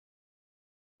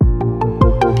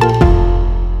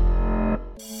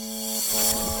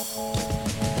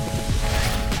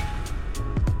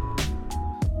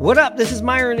What up? This is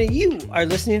Myron, and you are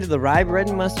listening to the Rye Bread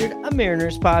and Mustard, a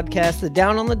Mariners podcast, the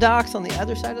Down on the Docks on the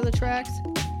other side of the tracks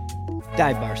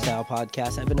dive bar style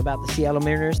podcast. I've been about the Seattle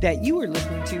Mariners that you are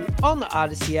listening to on the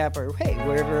Odyssey app, or hey,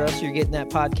 wherever else you're getting that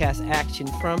podcast action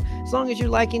from. As long as you're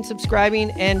liking,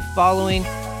 subscribing, and following,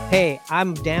 hey,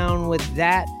 I'm down with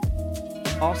that.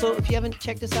 Also, if you haven't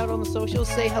checked us out on the socials,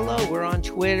 say hello. We're on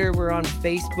Twitter, we're on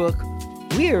Facebook,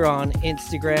 we're on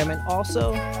Instagram, and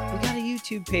also we got a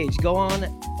YouTube page. Go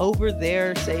on over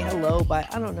there, say hello by,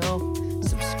 I don't know,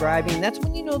 subscribing. That's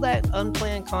when you know that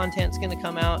unplanned content's going to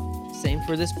come out. Same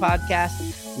for this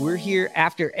podcast. We're here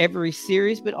after every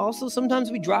series, but also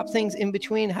sometimes we drop things in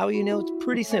between. How you know? It's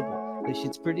pretty simple. This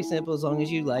shit's pretty simple. As long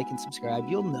as you like and subscribe,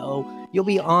 you'll know. You'll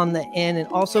be on the end. And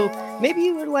also, maybe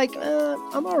you were like,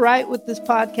 I'm all right with this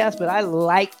podcast, but I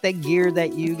like the gear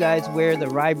that you guys wear, the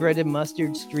Rye Bread and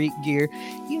Mustard street gear.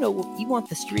 You know, you want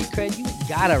the street cred, you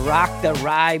gotta rock the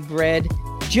Rye Bread.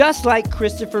 Just like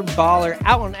Christopher Baller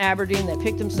out in Aberdeen that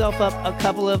picked himself up a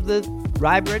couple of the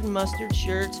Rye Bread and Mustard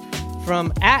shirts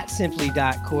from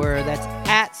 @simply.cora.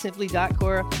 That's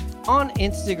 @simply.cora on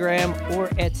Instagram or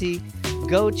Etsy.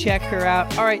 Go check her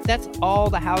out. All right, that's all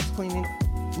the house cleaning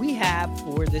we have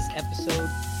for this episode.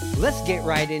 Let's get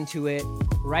right into it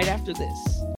right after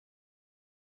this.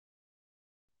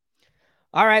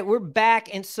 All right, we're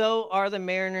back, and so are the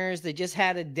Mariners. They just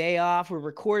had a day off. We're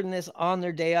recording this on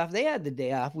their day off. They had the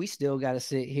day off. We still got to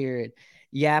sit here and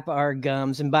yap our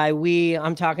gums. And by we,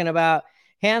 I'm talking about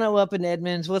Hanno up in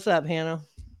Edmonds. What's up, Hanno?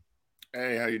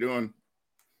 Hey, how you doing?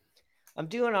 I'm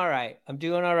doing all right.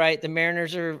 The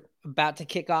Mariners are about to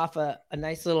kick off a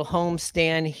nice little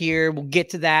homestand here. We'll get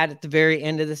to that at the very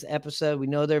end of this episode. We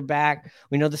know they're back.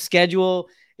 We know the schedule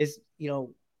is,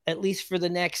 at least for the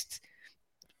next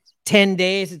 10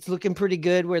 days, it's looking pretty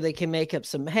good where they can make up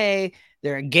some hay.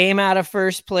 They're a game out of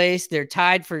first place. They're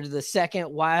tied for the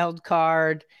second wild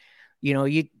card.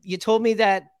 You told me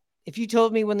that if you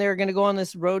told me when they were going to go on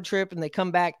this road trip and they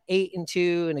come back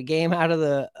 8-2 in a game out of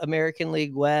the American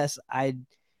League West,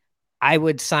 I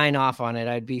would sign off on it.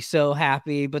 I'd be so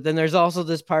happy. But then there's also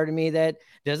this part of me that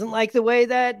doesn't like the way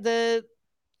that the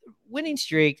winning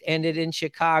streak ended in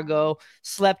Chicago.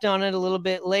 Slept on it a little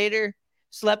bit later.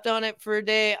 Slept on it for a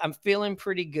day. I'm feeling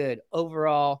pretty good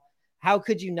overall. How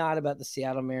could you not about the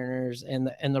Seattle Mariners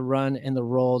and the run and the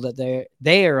roll that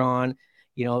they are on?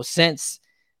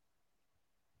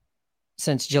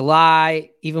 Since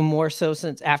July, even more so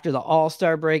since after the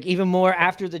All-Star break, even more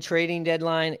after the trading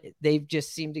deadline, they've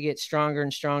just seemed to get stronger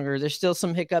and stronger. There's still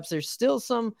some hiccups. There's still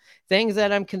some things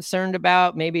that I'm concerned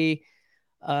about. Maybe,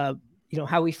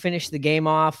 how we finish the game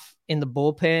off in the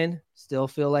bullpen. Still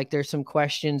feel like there's some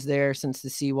questions there since the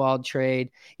Seawald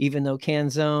trade, even though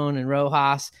Canzone and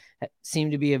Rojas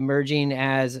seem to be emerging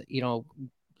as,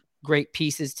 great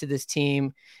pieces to this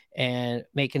team and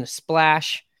making a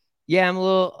splash. Yeah, I'm a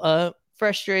little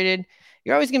frustrated.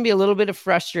 You're always going to be a little bit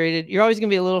frustrated. You're always going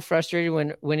to be a little frustrated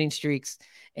when winning streaks.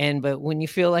 But when you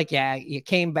feel like, you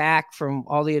came back from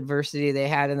all the adversity they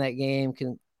had in that game,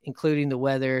 including the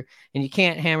weather, and you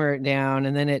can't hammer it down,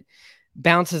 and then it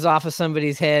bounces off of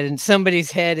somebody's head, and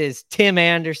somebody's head is Tim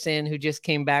Anderson, who just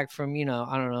came back from,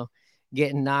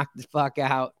 getting knocked the fuck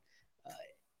out.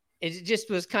 It just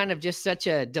was kind of just such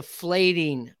a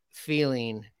deflating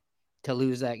feeling to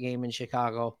lose that game in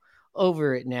Chicago.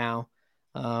 Over it now.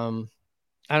 I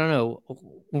don't know.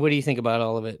 What do you think about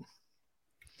all of it?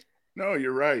 No,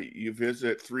 you're right. You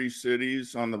visit 3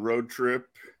 cities on the road trip,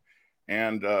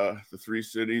 and the 3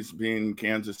 cities being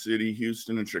Kansas City,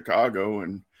 Houston, and Chicago.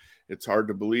 And it's hard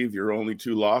to believe your only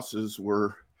 2 losses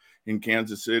were in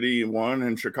Kansas City, 1,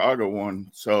 and Chicago, 1.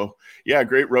 So, yeah,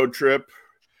 great road trip.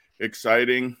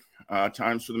 Exciting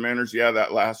times for the Mariners. Yeah,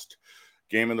 that last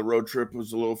game in the road trip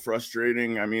was a little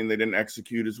frustrating. I mean, they didn't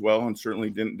execute as well and certainly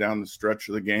didn't down the stretch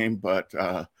of the game. But,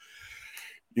 for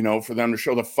them to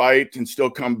show the fight and still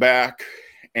come back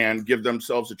and give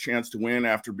themselves a chance to win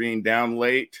after being down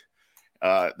late.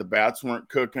 The bats weren't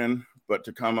cooking, but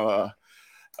to come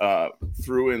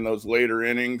through in those later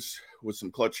innings with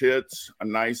some clutch hits, a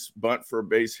nice bunt for a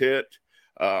base hit.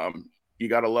 You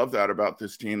got to love that about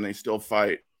this team. They still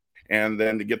fight. And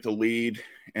then to get the lead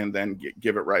and then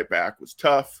give it right back was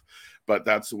tough, but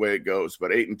that's the way it goes.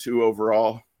 But 8-2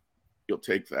 overall, you'll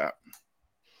take that.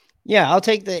 Yeah, I'll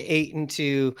take the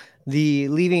 8-2. The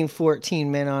leaving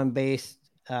 14 men on base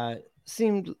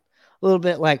seemed a little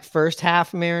bit like first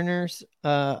half Mariners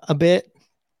a bit.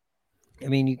 I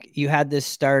mean, you had this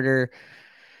starter,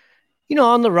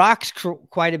 on the rocks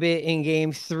quite a bit in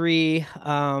game 3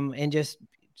 and just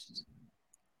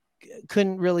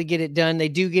couldn't really get it done. They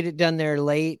do get it done there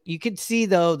late. You could see,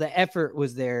 though, the effort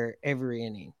was there every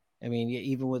inning. I mean,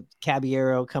 even with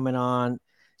Caballero coming on,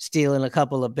 stealing a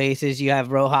couple of bases, you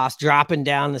have Rojas dropping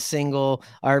down the single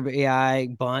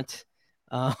RBI bunt.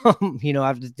 After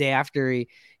the day after he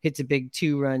hits a big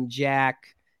 2-run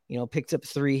jack, picks up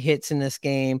 3 hits in this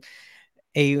game.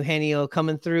 Eugenio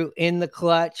coming through in the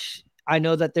clutch. I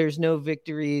know that there's no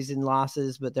victories and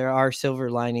losses, but there are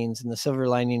silver linings, and the silver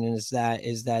lining is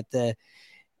that the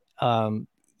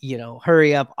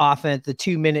hurry up offense, the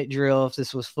 2-minute drill, if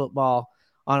this was football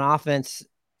on offense,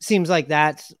 seems like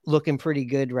that's looking pretty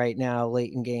good right now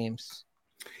late in games.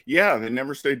 Yeah, they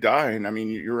never stay dying. I mean,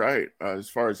 you're right. As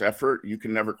far as effort, you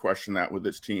can never question that with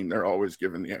this team. They're always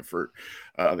giving the effort.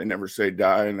 They never say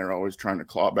die, and they're always trying to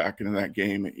claw back into that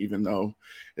game, even though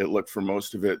it looked for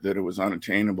most of it that it was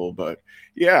unattainable. But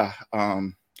yeah,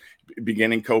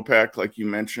 beginning Kopech, like you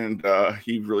mentioned,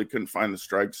 he really couldn't find the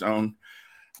strike zone.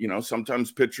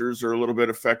 Sometimes pitchers are a little bit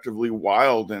effectively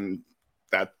wild, and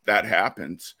that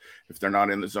happens if they're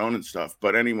not in the zone and stuff.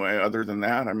 But anyway, other than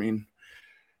that, I mean,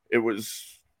 it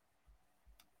was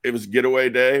getaway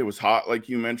day. It was hot, like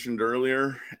you mentioned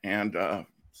earlier, and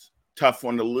tough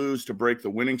one to lose to break the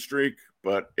winning streak,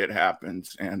 but it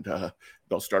happens, and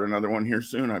they'll start another one here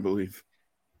soon, I believe.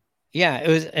 Yeah, it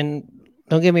was, and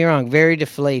don't get me wrong, very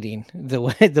deflating the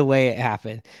way it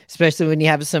happened, especially when you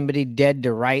have somebody dead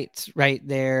to rights right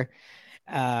there.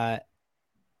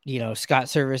 Scott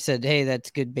Service said, "Hey, that's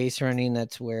good base running.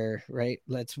 That's where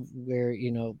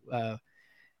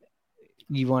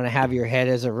you want to have your head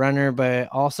as a runner." But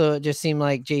also, it just seemed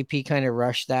like JP kind of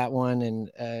rushed that one and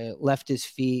left his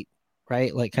feet,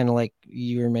 right? Like kind of like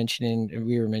we were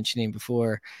mentioning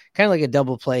before, kind of like a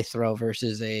double play throw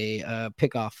versus a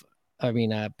pickle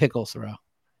throw.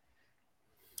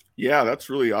 Yeah, that's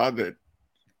really odd that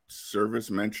Service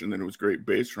mentioned that it was great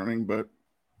base running, but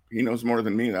he knows more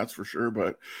than me, that's for sure.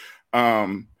 But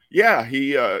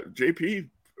JP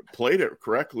played it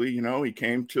correctly. He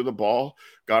came to the ball,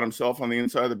 got himself on the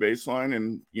inside of the baseline,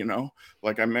 and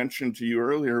like I mentioned to you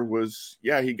earlier,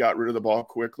 he got rid of the ball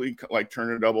quickly, like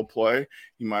turned a double play.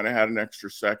 He might have had an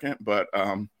extra second, but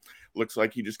looks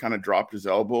like he just kind of dropped his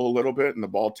elbow a little bit, and the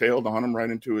ball tailed on him right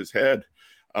into his head.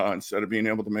 Instead of being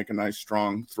able to make a nice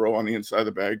strong throw on the inside of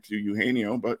the bag to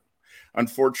Eugenio. But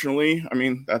unfortunately, I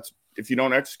mean, if you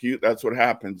don't execute, that's what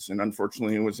happens. And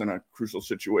unfortunately, it was in a crucial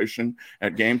situation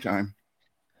at game time.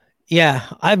 Yeah,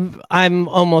 I'm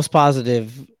almost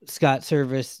positive Scott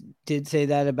Service did say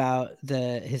that about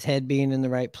his head being in the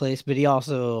right place, but he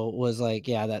also was like,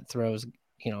 yeah, that throws,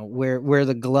 where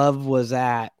the glove was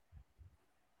at,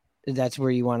 that's where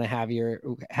you want to have your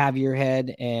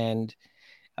head, and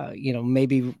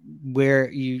maybe where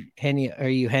Eugenio's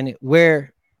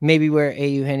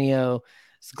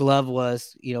glove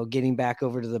was, getting back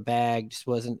over to the bag just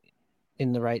wasn't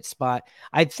in the right spot.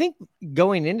 I think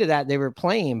going into that, they were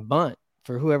playing bunt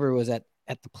for whoever was at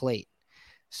the plate.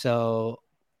 So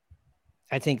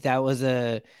I think that was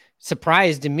a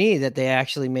surprise to me that they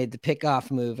actually made the pickoff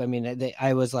move. I mean,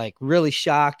 I was like really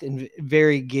shocked and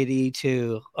very giddy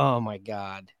too. Oh my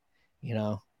God,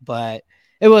 but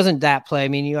it wasn't that play. I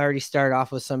mean, you already start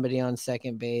off with somebody on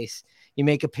second base. You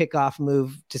make a pickoff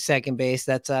move to second base.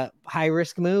 That's a high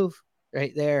risk move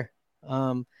right there.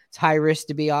 It's high risk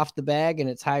to be off the bag, and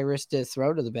it's high risk to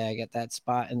throw to the bag at that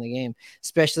spot in the game,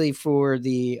 especially when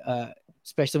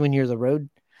you're the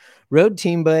road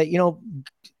team. But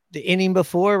the inning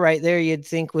before right there, you'd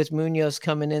think with Munoz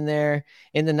coming in there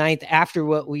in the ninth after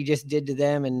what we just did to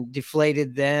them and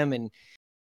deflated them and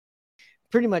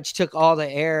pretty much took all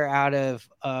the air out of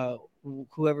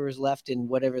whoever was left in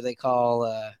whatever they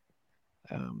call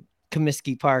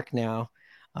Comiskey Park now.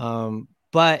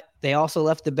 But they also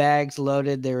left the bags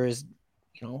loaded. There was,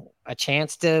 a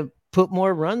chance to put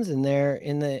more runs in there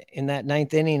in that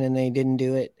ninth inning, and they didn't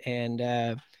do it. And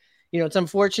it's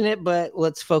unfortunate, but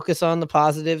let's focus on the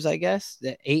positives, I guess.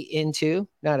 The 8-2,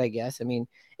 not I guess. I mean,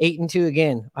 8-2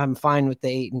 again. I'm fine with the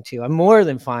 8-2. I'm more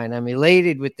than fine. I'm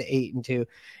elated with the 8-2.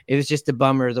 It was just a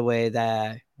bummer the way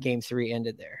that Game 3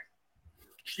 ended there.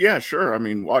 Yeah, sure. I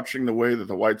mean, watching the way that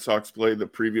the White Sox played the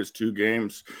previous 2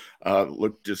 games,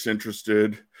 looked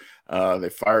disinterested. They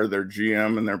fired their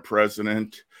GM and their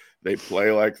president. They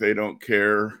play like they don't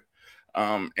care.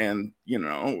 And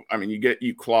I mean,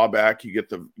 you claw back, you get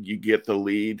the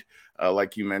lead.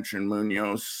 Like you mentioned,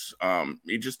 Munoz,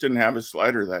 he just didn't have his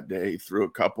slider that day. He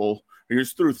threw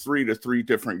threw 3 to 3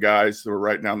 different guys that were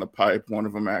right down the pipe. One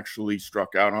of them actually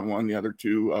struck out on one. The other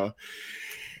 2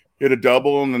 hit a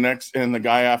double and the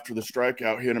guy after the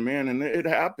strikeout hit him in, and it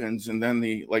happens. And then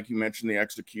like you mentioned, the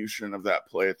execution of that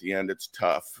play at the end, it's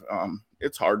tough.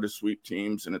 It's hard to sweep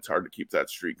teams and it's hard to keep that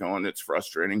streak going. It's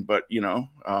frustrating, but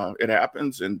it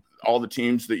happens. And all the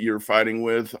teams that you're fighting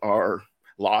with are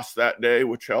lost that day,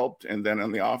 which helped. And then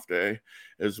on the off day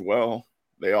as well,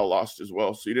 they all lost as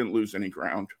well. So you didn't lose any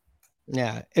ground.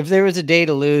 Yeah. If there was a day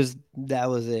to lose, that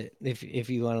was it. If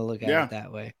you want to look at it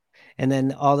that way. And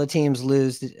then all the teams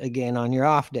lose again on your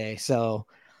off day. So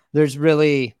you're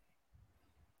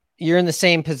in the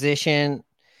same position.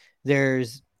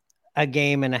 There's a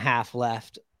game and a half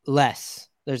less.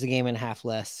 There's a game and a half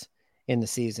less in the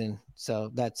season.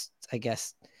 So that's, I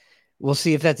guess, we'll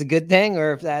see if that's a good thing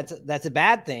or if that's a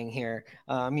bad thing here.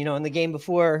 In the game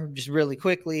before, just really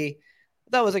quickly,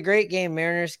 that was a great game.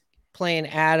 Mariners playing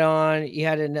add-on. You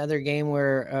had another game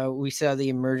where we saw the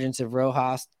emergence of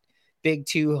Rojas, big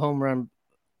two-run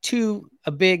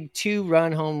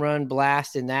home run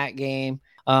blast in that game.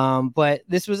 But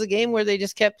this was a game where they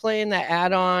just kept playing that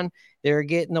add-on. They were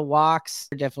getting the walks.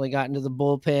 Definitely got into the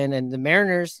bullpen, and the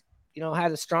Mariners,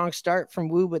 had a strong start from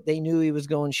Wu, but they knew he was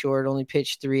going short. Only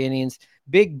pitched 3 innings.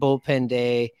 Big bullpen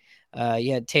day.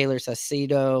 You had Taylor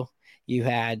Saucedo. You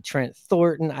had Trent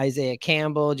Thornton, Isaiah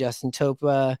Campbell, Justin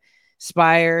Topa,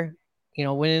 Spire.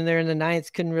 Went in there in the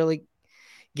ninth, couldn't really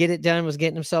get it done, was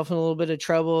getting himself in a little bit of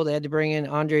trouble. They had to bring in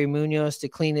Andre Munoz to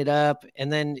clean it up.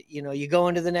 And then, you go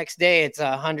into the next day, it's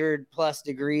 100+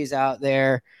 degrees out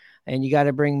there, and you got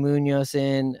to bring Munoz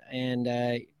in. And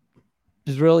it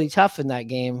was really tough in that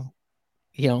game.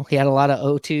 He had a lot of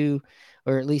 0-2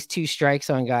 or at least 2 strikes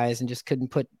on guys and just couldn't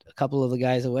put a couple of the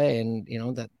guys away. And,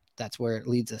 that's where it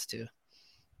leads us to.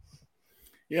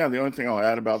 Yeah, the only thing I'll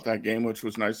add about that game, which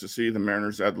was nice to see, the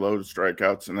Mariners had low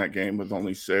strikeouts in that game with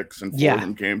only 6, and 4 of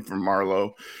them came from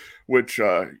Marlowe, which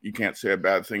you can't say a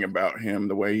bad thing about him.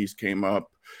 The way he's came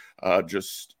up,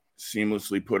 just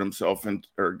seamlessly put himself in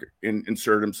or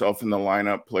insert himself in the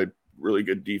lineup, played really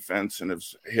good defense, and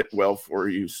has hit well for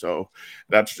you. So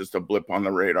that's just a blip on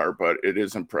the radar, but it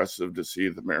is impressive to see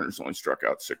the Mariners only struck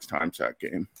out 6 times that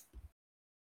game.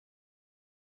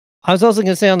 I was also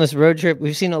going to say, on this road trip,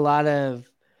 we've seen a lot of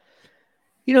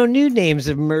new names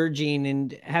emerging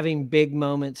and having big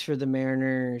moments for the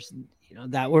Mariners,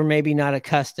 that we're maybe not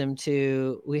accustomed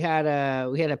to. We had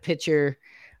a pitcher,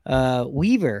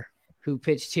 Weaver, who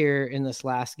pitched here in this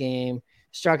last game,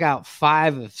 struck out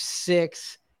 5 of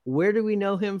 6. Where do we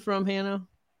know him from, Hanno?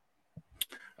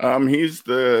 He's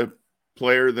the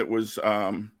player that was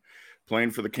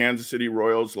playing for the Kansas City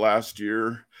Royals last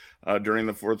year during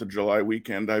the 4th of July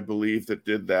weekend, I believe, that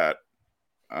did that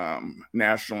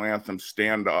national anthem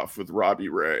standoff with Robbie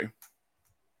Ray.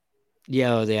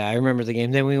 Yeah, I remember the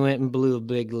game. Then we went and blew a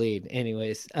big lead.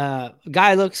 Anyways,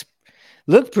 guy looked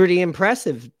pretty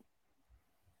impressive.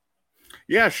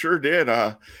 Yeah, sure did.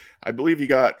 I believe he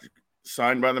got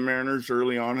signed by the Mariners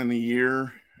early on in the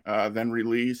year, then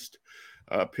released,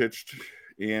 pitched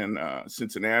in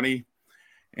Cincinnati,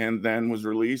 and then was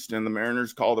released, and the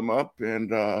Mariners called him up,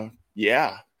 and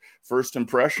first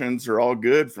impressions are all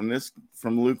good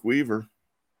from Luke Weaver.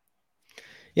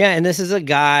 Yeah, and this is a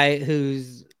guy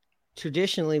who's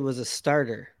traditionally was a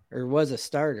starter,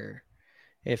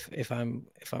 if I'm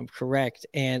correct.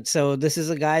 And so this is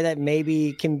a guy that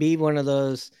maybe can be one of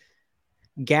those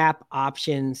gap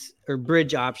options or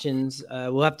bridge options.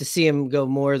 We'll have to see him go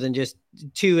more than just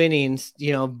 2 innings,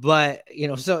 but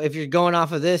so if you're going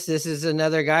off of this is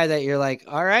another guy that you're like,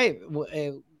 all right,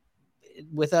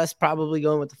 with us probably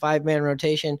going with the 5-man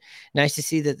rotation. Nice to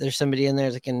see that there's somebody in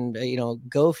there that can,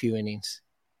 go a few innings.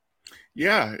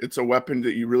 Yeah, it's a weapon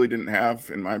that you really didn't have,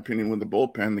 in my opinion, with the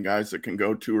bullpen, the guys that can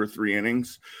go 2 or 3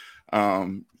 innings.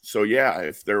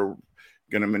 If they're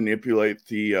going to manipulate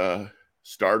the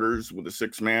starters with a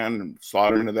 6-man and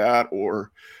slot into that,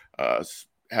 or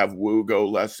have Wu go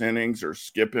less innings or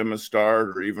skip him a start,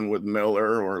 or even with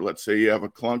Miller, or let's say you have a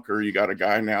clunker, you got a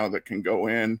guy now that can go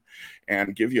in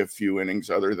and give you a few innings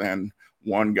other than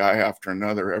one guy after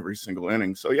another every single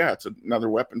inning. So yeah, it's another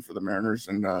weapon for the Mariners,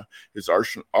 and his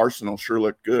arsenal sure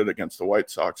looked good against the White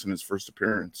Sox in his first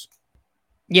appearance.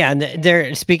 Yeah, and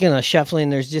they're speaking of shuffling,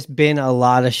 there's just been a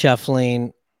lot of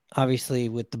shuffling. Obviously,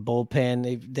 with the bullpen,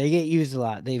 they get used a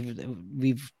lot.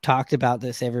 We've talked about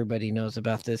this. Everybody knows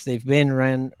about this. They've been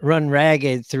run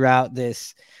ragged throughout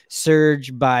this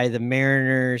surge by the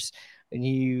Mariners. And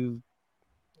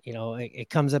it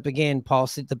comes up again.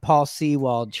 The Paul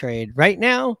Sewald trade right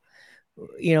now.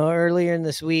 Earlier in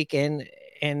this week and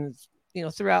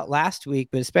throughout last week,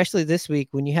 but especially this week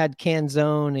when you had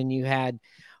Canzone and you had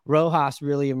Rojas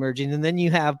really emerging. And then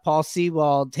you have Paul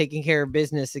Sewald taking care of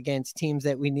business against teams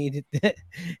that we need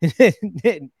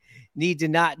to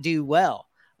not do well.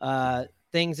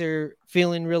 Things are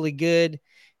feeling really good,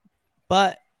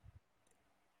 but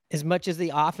as much as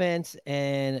the offense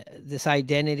and this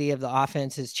identity of the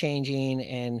offense is changing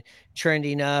and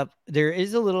trending up, there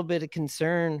is a little bit of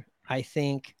concern, I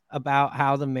think, about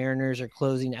how the Mariners are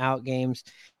closing out games.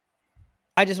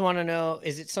 I just want to know,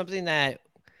 is it something that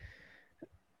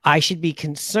I should be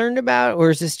concerned about, or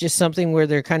is this just something where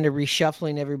they're kind of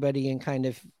reshuffling everybody and kind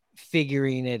of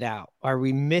figuring it out? Are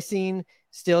we missing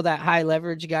still that high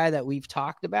leverage guy that we've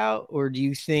talked about, or do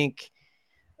you think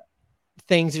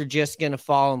things are just going to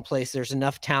fall in place? There's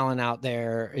enough talent out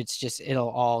there. It'll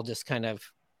all just kind of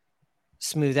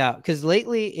smooth out. Because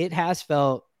lately it has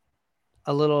felt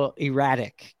a little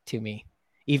erratic to me,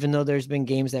 even though there's been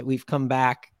games that we've come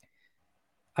back.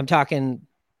 I'm talking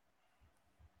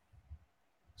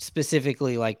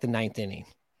specifically like the ninth inning.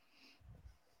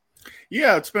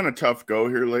 Yeah, it's been a tough go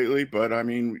here lately, but I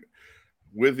mean,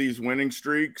 with these winning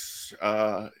streaks,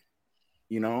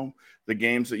 you know, the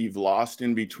games that you've lost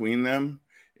in between them,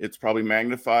 it's probably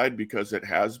magnified because it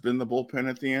has been the bullpen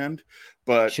at the end.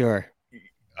 But sure,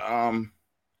 I'm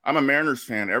a Mariners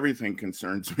fan. Everything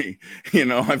concerns me. You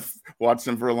know, I've watched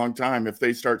them for a long time. If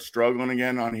they start struggling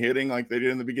again on hitting like they did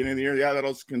in the beginning of the year, yeah,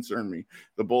 that'll concern me.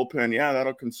 The bullpen, yeah,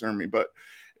 that'll concern me. But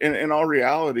in all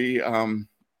reality, to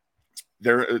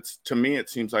me, it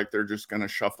seems like they're just going to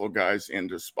shuffle guys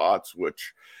into spots,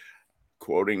 which,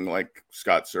 quoting like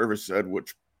Scott Service said,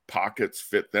 which pockets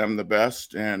fit them the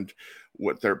best and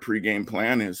what their pregame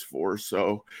plan is for.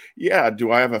 So, yeah,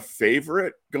 do I have a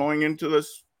favorite going into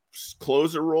this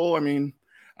closer role? I mean,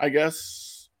 I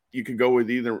guess you could go with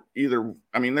either.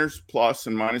 I mean, there's plus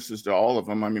and minuses to all of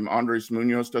them. I mean, Andres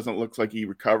Munoz doesn't look like he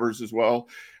recovers as well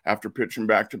after pitching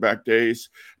back-to-back days.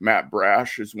 Matt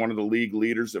Brash is one of the league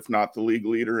leaders, if not the league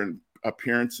leader in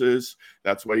appearances.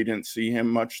 That's why you didn't see him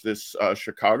much this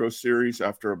Chicago series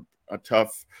after a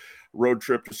tough road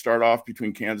trip to start off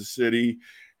between Kansas City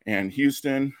and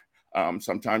Houston.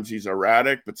 Sometimes he's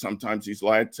erratic, but sometimes he's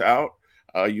lights out.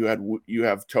 You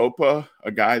have Topa,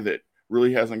 a guy that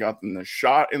really hasn't gotten the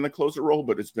shot in the closer role,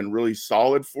 but it's been really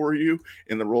solid for you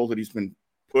in the role that he's been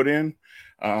put in.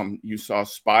 You saw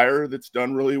Spire that's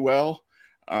done really well.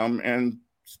 And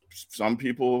some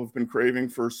people have been craving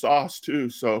for Sauce too.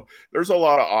 So there's a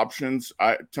lot of options.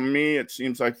 To me, it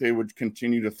seems like they would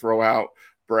continue to throw out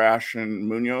Brash and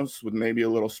Munoz with maybe a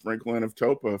little sprinkling of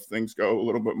Topa if things go a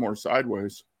little bit more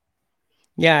sideways.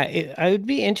 Yeah, it would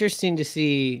be interesting to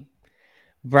see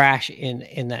Brash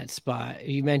in that spot.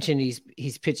 You mentioned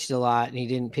he's pitched a lot and he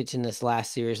didn't pitch in this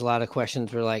last series. A lot of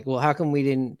questions were like, well, how come we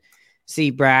didn't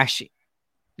see Brash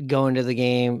go into the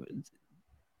game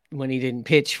when he didn't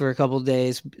pitch for a couple of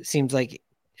days? Seems like,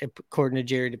 according to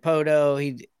Jerry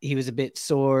DiPoto, he was a bit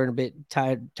sore and a bit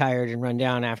tired and run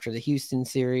down after the Houston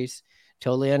series.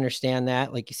 Totally understand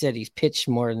that. Like you said, he's pitched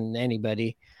more than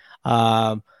anybody.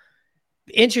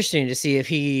 Interesting to see if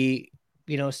he,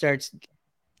 starts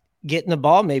getting the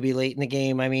ball maybe late in the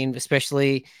game. I mean,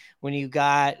 especially when you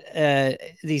got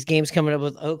these games coming up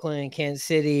with Oakland and Kansas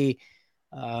City,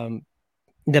 the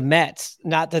Mets.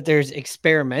 Not that there's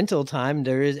experimental time.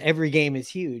 There is. Every game is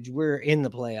huge. We're in the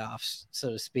playoffs,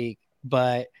 so to speak.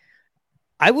 But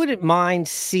I wouldn't mind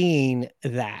seeing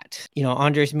that.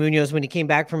 Andres Munoz, when he came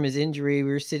back from his injury,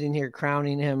 we were sitting here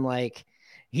crowning him like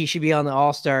he should be on the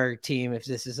All-Star team if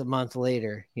this is a month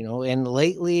later, and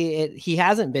lately he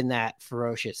hasn't been that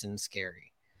ferocious and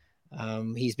scary.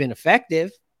 He's been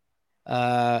effective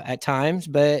at times,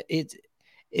 but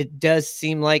it does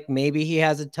seem like maybe he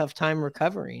has a tough time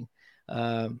recovering,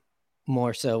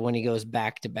 more so when he goes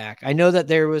back to back. I know that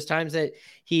there was times that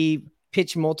he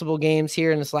pitched multiple games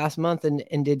here in this last month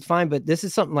and did fine, but this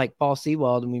is something like Paul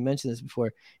Sewald, and we mentioned this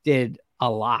before, did a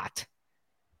lot.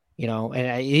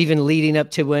 And even leading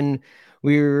up to when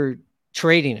we were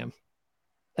trading him,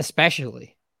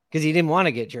 especially because he didn't want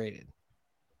to get traded.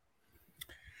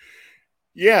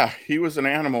 Yeah, he was an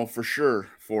animal for sure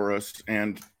for us.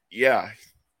 And yeah,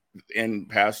 in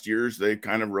past years, they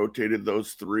kind of rotated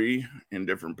those three in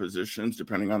different positions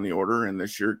depending on the order. And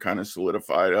this year kind of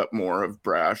solidified up more of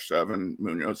Brash 7,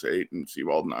 Munoz 8, and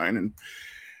Sewald 9. And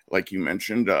like you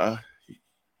mentioned,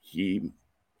 he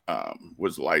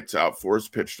was lights out for us,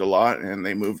 pitched a lot, and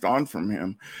they moved on from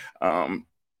him.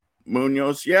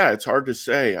 Munoz, yeah, it's hard to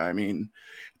say. I mean,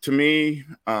 to me,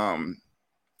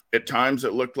 at times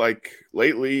it looked like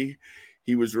lately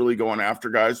he was really going after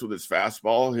guys with his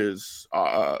fastball. His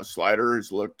slider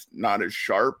has looked not as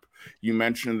sharp. You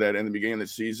mentioned that in the beginning of the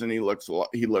season, he looked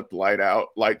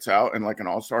lights out, and like an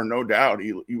all-star, no doubt.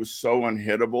 He was so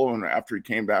unhittable, and after he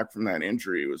came back from that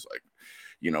injury, it was like,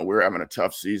 we're having a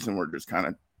tough season. We're just kind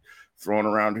of throwing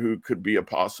around who could be a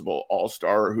possible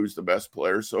all-star or who's the best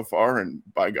player so far, and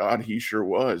by God, he sure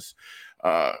was.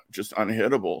 Just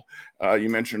unhittable. You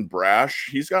mentioned Brash.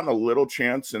 He's gotten a little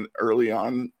chance early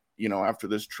on, after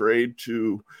this trade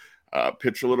to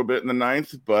pitch a little bit in the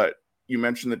ninth, but you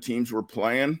mentioned the teams were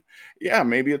playing. Yeah,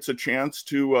 maybe it's a chance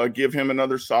to give him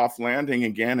another soft landing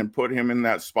again and put him in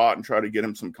that spot and try to get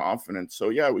him some confidence. So,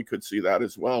 yeah, we could see that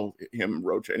as well, him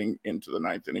rotating into the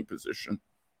ninth inning position.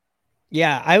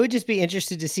 Yeah, I would just be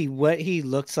interested to see what he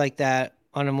looks like that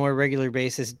on a more regular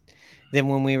basis than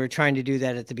when we were trying to do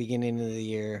that at the beginning of the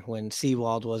year when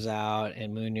Seawald was out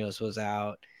and Munoz was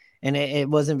out. And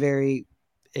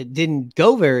it didn't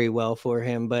go very well for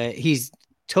him, but he's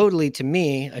totally, to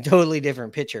me, a totally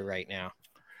different pitcher right now.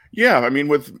 Yeah, I mean,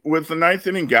 with the ninth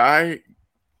inning guy,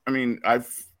 I mean,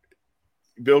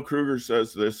 Bill Kruger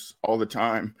says this all the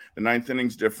time. The ninth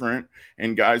inning's different,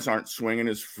 and guys aren't swinging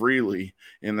as freely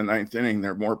in the ninth inning.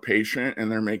 They're more patient,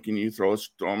 and they're making you throw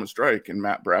him a strike. And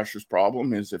Matt Brash's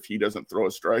problem is if he doesn't throw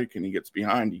a strike and he gets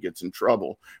behind, he gets in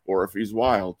trouble, or if he's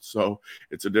wild. So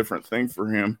it's a different thing for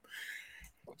him.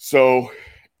 So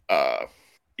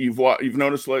you've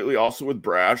noticed lately also with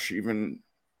Brash, even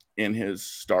in his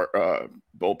start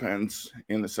bullpens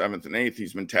in the 7th and 8th,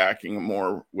 he's been tacking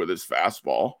more with his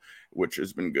fastball, which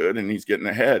has been good, and he's getting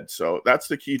ahead. So that's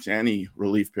the key to any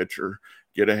relief pitcher.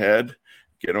 Get ahead,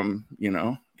 get them,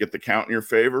 get the count in your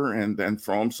favor, and then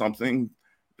throw them something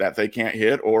that they can't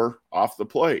hit or off the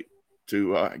plate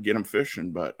to get them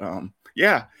fishing. But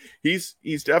yeah, he's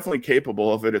definitely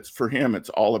capable of it. It's for him, it's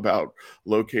all about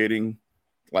locating,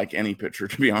 like any pitcher,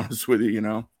 to be honest with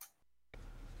you,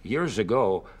 Years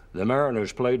ago, the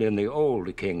Mariners played in the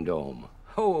old Kingdome.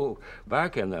 Oh,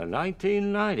 back in the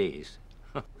 1990s.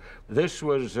 This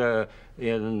was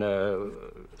in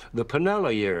the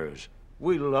Pinella years.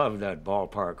 We loved that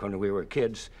ballpark when we were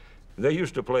kids. They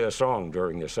used to play a song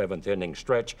during the 7th inning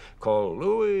stretch called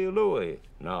Louie, Louie.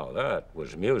 Now that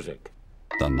was music.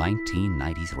 The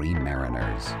 1993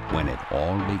 Mariners, when it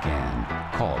all began.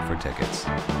 Call for tickets.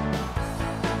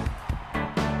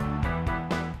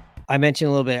 I mentioned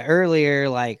a little bit earlier,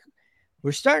 like,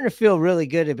 we're starting to feel really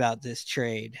good about this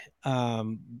trade,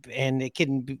 and it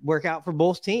can work out for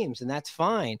both teams, and that's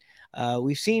fine.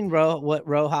 We've seen what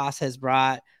Rojas has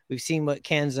brought. We've seen what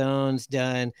Canzone's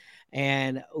done,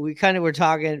 and we were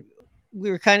talking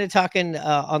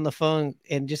on the phone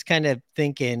and just kind of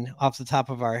thinking off the top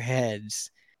of our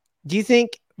heads. Do you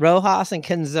think Rojas and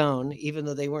Canzone, even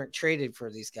though they weren't traded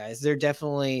for these guys, they're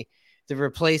definitely the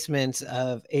replacements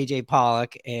of AJ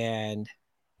Pollock and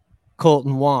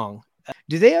Colton Wong?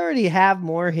 Do they already have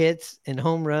more hits and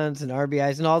home runs and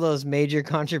RBIs and all those major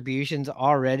contributions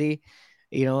already,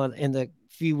 in the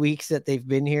few weeks that they've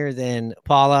been here than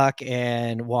Pollock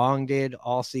and Wong did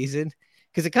all season?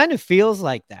 Because it kind of feels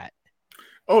like that.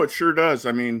 Oh, it sure does.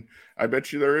 I mean, I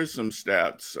bet you there is some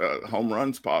stats. Home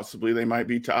runs, possibly, they might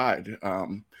be tied.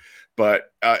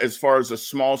 But as far as a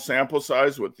small sample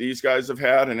size, what these guys have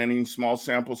had, and any small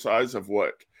sample size of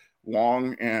what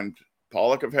Wong and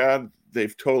Pollock have had,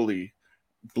 they've totally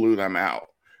blew them out.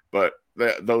 But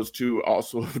those two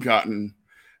also have gotten,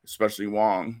 especially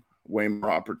Wong, way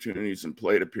more opportunities and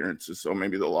plate appearances. So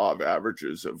maybe the law of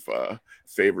averages have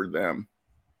favored them.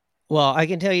 Well, I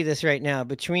can tell you this right now.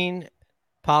 Between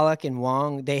Pollock and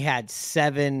Wong, they had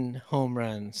 7 home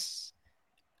runs.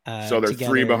 So they're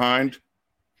together. 3 behind?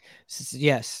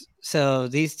 Yes. So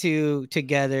these two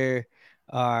together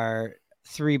are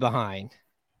 3 behind.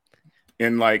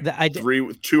 In like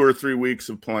 2 or 3 weeks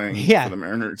of playing for the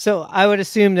Mariners. So I would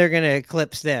assume they're going to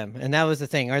eclipse them. And that was the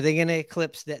thing. Are they going to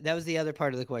eclipse that? That was the other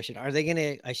part of the question. Are they going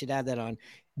to, I should add that on.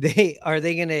 Are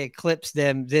they going to eclipse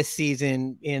them this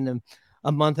season in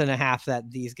a month and a half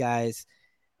that these guys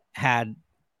had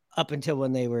up until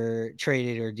when they were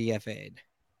traded or DFA'd?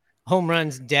 Home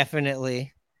runs,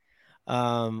 definitely.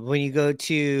 When you go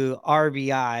to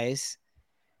RBIs,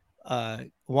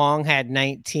 Wong had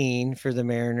 19 for the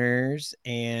Mariners,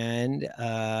 and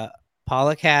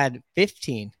Pollock had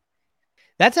 15.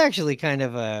 That's actually kind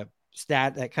of a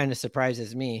stat that kind of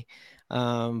surprises me.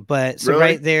 But so really?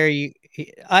 Right there,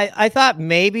 I thought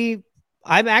maybe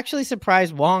I'm actually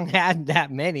surprised Wong had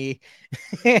that many,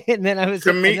 and then I was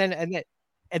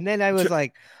and then I was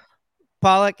like,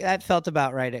 Pollock, that felt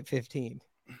about right at 15,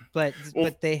 but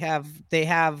they have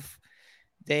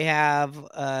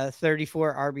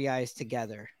 34 RBIs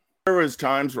together. There was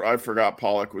times where I forgot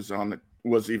Pollock was on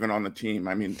was even on the team.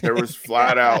 I mean, there was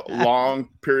flat out long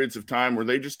periods of time where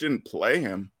they just didn't play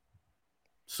him.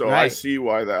 So Right. I see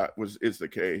why that is the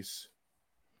case.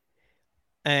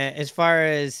 As far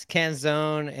as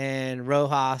Canzone and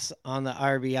Rojas on the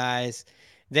RBIs,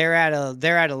 they're at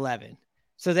 11.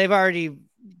 So they've already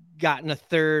gotten a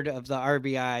third of the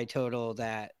RBI total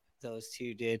that those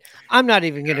two did. I'm not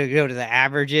even going to go to the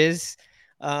averages.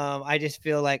 I just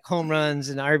feel like home runs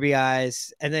and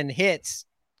RBIs and then hits,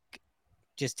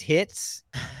 just hits.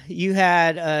 You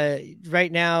had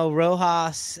right now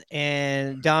Rojas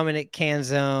and Dominic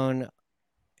Canzone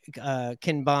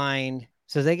combined.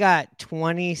 So they got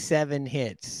 27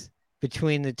 hits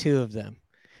between the two of them.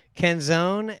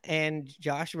 Canzone and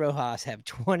Josh Rojas have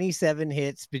 27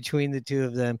 hits between the two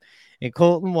of them. And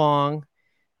Colton Wong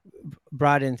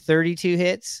brought in 32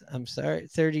 hits.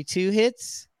 32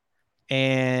 hits.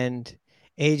 And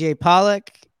AJ Pollock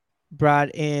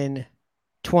brought in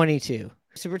 22.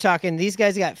 So we're talking, these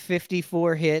guys got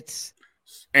 54 hits.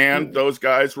 And those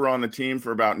guys were on the team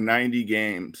for about 90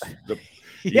 games.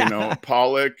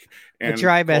 Pollock and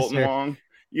Colton Wong.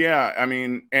 Yeah, I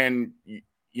mean, and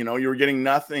you were getting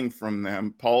nothing from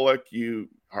them. Pollock, you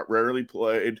rarely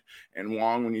played, and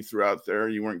Wong, when you threw out there,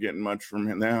 you weren't getting much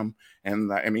from them.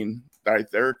 And I mean, right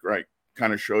there, right,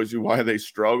 kind of shows you why they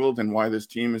struggled and why this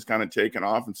team has kind of taken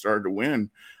off and started to win.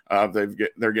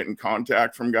 They're getting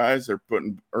contact from guys.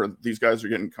 These guys are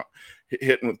getting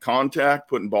hitting with contact,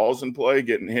 putting balls in play,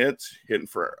 getting hits,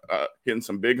 hitting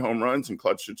some big home runs in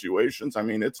clutch situations. I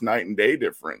mean, it's night and day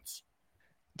difference.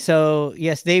 So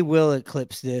yes, they will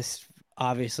eclipse this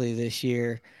obviously this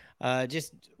year.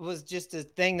 Just a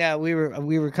thing that we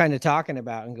were kind of talking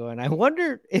about and going, I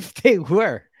wonder if they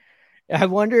were. I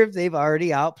wonder if they've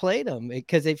already outplayed them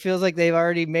because it feels like they've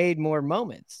already made more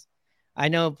moments. I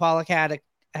know Pollock had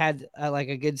like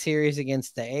a good series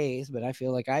against the A's, but I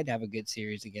feel like I'd have a good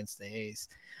series against the A's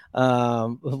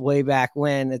way back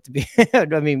when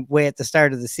way at the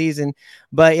start of the season.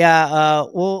 But yeah,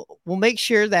 we'll make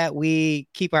sure that we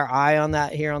keep our eye on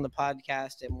that here on the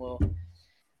podcast, and we'll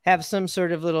have some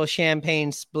sort of little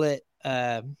champagne split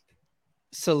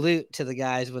salute to the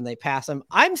guys when they pass them.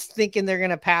 I'm thinking they're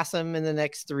going to pass them in the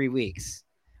next 3 weeks.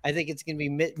 I think it's going to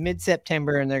be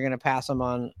mid-September, and they're going to pass them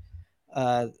on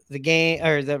the game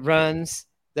or the runs,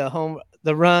 the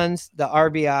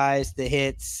RBIs, the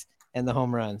hits, and the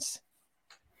home runs.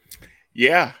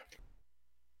 Yeah.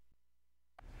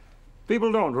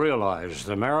 People don't realize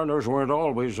the Mariners weren't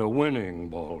always a winning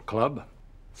ball club.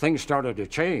 Things started to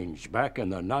change back in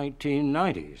the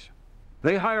 1990s.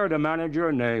 They hired a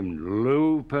manager named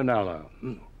Lou Piniella.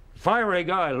 Fiery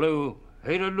guy, Lou.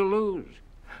 Hated to lose.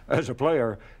 As a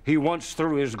player, he once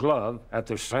threw his glove at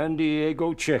the San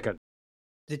Diego Chicken.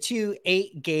 The 2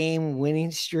 8-game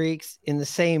winning streaks in the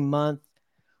same month.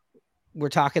 We're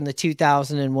talking the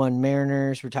 2001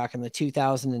 Mariners. We're talking the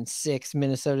 2006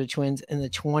 Minnesota Twins, and the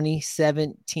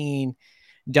 2017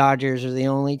 Dodgers are the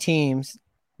only teams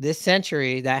this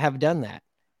century that have done that.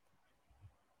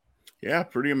 Yeah,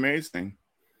 pretty amazing.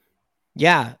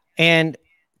 Yeah, and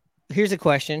here's a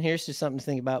question. Here's just something to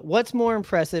think about. What's more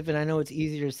impressive, and I know it's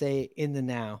easier to say in the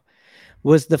now,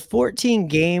 was the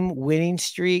 14-game winning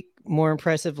streak more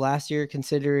impressive last year,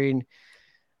 considering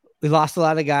we lost a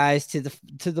lot of guys to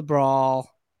the brawl?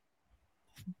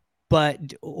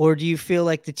 Or do you feel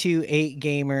like the 2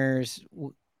 8-gamers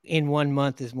in 1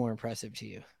 month is more impressive to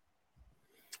you?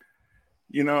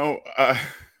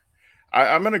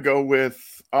 I'm going to go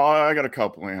with, I got a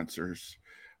couple answers.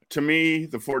 To me,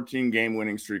 the 14-game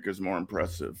winning streak is more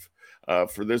impressive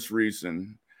for this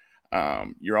reason.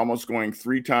 You're almost going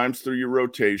 3 times through your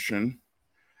rotation.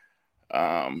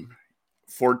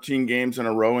 14 games in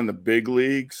a row in the big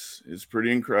leagues is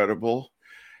pretty incredible.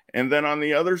 And then on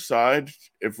the other side,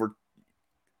 if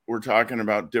we're talking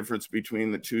about difference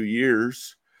between the 2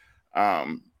 years,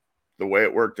 the way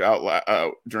it worked out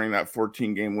during that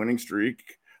 14-game winning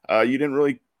streak, you didn't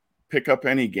really pick up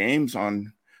any games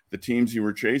on the teams you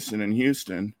were chasing in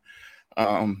Houston.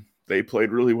 They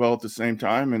played really well at the same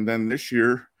time. And then this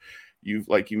year,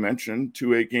 like you mentioned, 2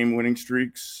 8-game winning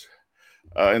streaks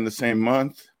in the same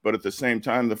month. But at the same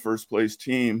time, the first place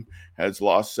team has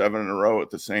lost 7 in a row at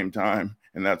the same time.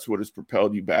 And that's what has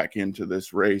propelled you back into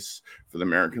this race for the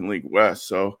American League West.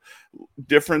 So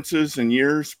differences in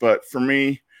years, but for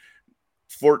me,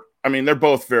 they're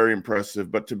both very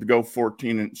impressive, but to go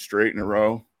 14 straight in a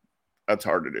row, that's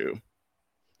hard to do.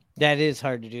 That is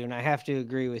hard to do. And I have to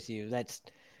agree with you. That's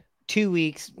 2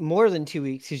 weeks, more than 2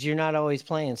 weeks, because you're not always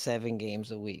playing 7 games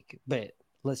a week. But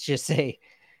let's just say,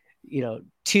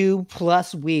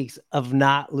 2+ weeks of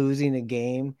not losing a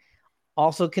game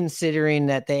Also considering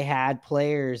that they had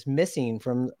players missing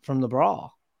from the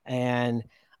brawl. And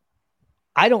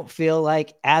I don't feel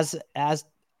like as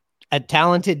a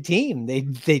talented team, they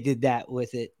did that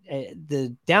with it.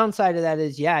 The downside of that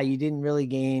is, you didn't really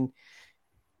gain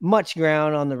much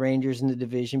ground on the Rangers in the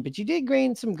division, but you did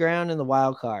gain some ground in the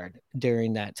wild card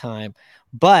during that time.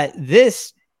 But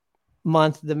this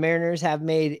month, the Mariners have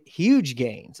made huge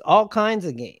gains, all kinds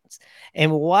of gains.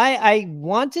 And why I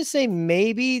want to say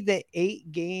maybe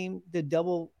the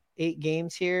double 8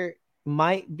 games here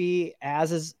might be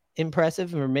as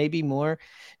impressive or maybe more.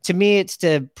 To me, it's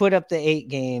to put up the 8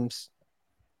 games.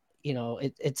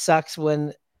 It sucks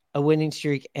when a winning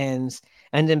streak ends,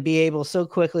 and then be able so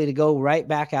quickly to go right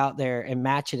back out there and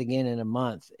match it again in a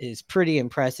month is pretty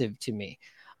impressive to me.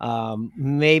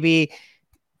 Maybe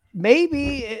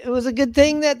it was a good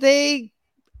thing that they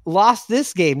lost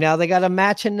this game. Now they got to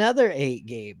match another 8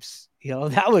 games.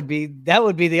 That would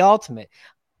be the ultimate.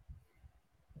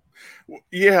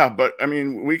 Yeah, but I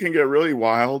mean, we can get really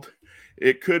wild.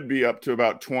 It could be up to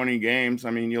about 20 games.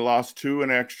 I mean, you lost 2 in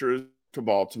extras to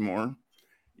Baltimore.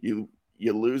 You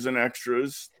lose in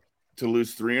extras to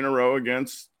lose 3 in a row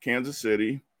against Kansas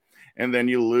City, and then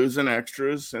you lose in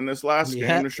extras in this last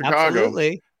game to Chicago.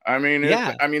 Absolutely. I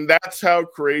mean, that's how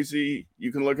crazy.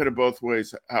 You can look at it both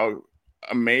ways. How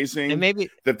amazing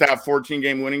that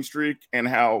 14-game winning streak, and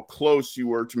how close you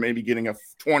were to maybe getting a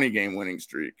 20-game winning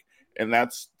streak. And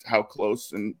that's how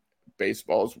close in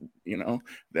baseball's,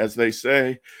 as they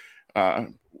say,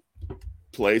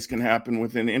 plays can happen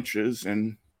within inches.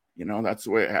 And, that's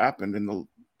the way it happened. And the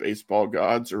baseball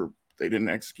gods, or they didn't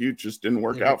execute, just didn't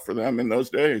work out for them in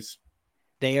those days.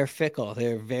 They are fickle.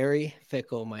 They're very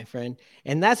fickle, my friend.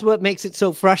 And that's what makes it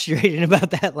so frustrating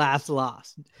about that last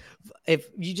loss. If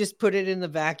you just put it in the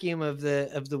vacuum of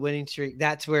the winning streak,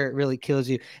 that's where it really kills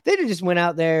you. They just went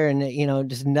out there and,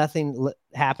 just nothing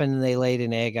happened and they laid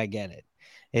an egg. I get it.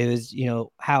 It was,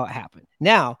 how it happened.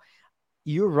 Now,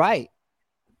 you're right.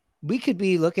 We could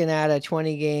be looking at a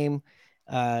 20-game,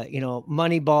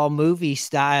 Moneyball movie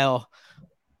style,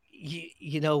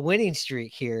 winning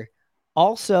streak here.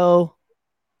 Also,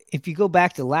 if you go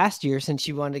back to last year, since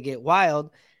you wanted to get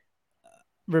wild,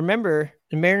 remember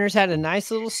the Mariners had a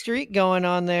nice little streak going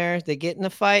on there. They get in the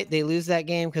fight. They lose that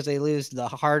game because they lose the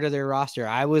heart of their roster.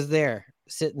 I was there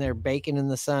sitting there baking in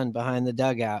the sun behind the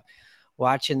dugout,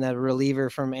 watching the reliever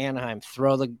from Anaheim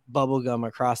throw the bubble gum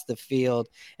across the field.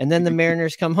 And then the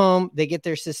Mariners come home. They get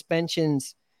their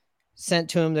suspensions sent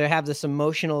to them. They have this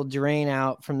emotional drain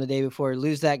out from the day before,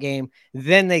 lose that game.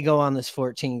 Then they go on this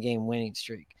 14-game winning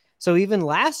streak. So even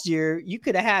last year, you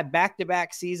could have had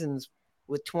back-to-back seasons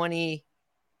with 20-game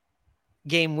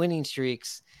winning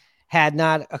streaks had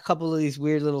not a couple of these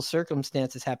weird little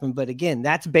circumstances happen. But again,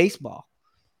 that's baseball.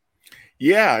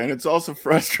 Yeah, and it's also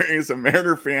frustrating as a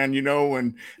Mariner fan,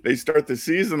 when they start the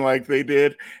season like they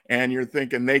did, and you're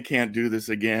thinking they can't do this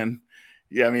again.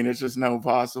 Yeah, I mean, it's just no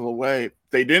possible way.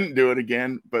 They didn't do it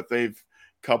again, but they've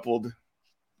coupled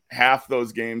half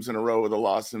those games in a row with a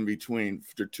loss in between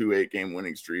to 2 8-game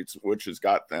winning streaks, which has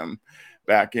got them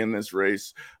back in this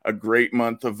race. A great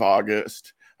month of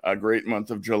August, a great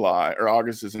month of July, or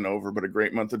August isn't over, but a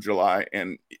great month of July,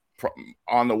 and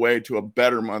on the way to a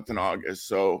better month in August.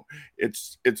 So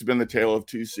it's been the tale of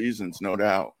 2 seasons, no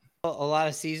doubt. A lot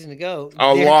of season to go.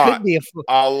 A lot.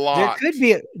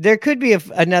 There could be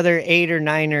another 8 or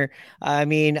 9. I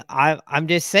mean, I'm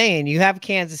just saying, you have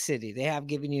Kansas City. They have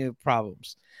given you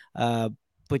problems.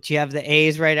 But you have the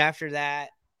A's right after that,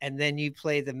 and then you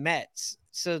play the Mets.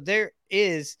 So there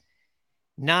is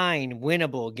 9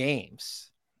 winnable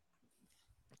games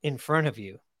in front of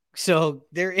you. So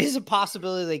there is a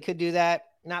possibility they could do that.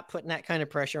 Not putting that kind of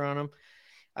pressure on them.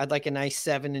 I'd like a nice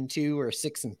 7-2 or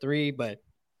 6-3, but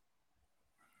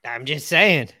I'm just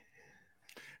saying.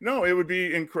 No, it would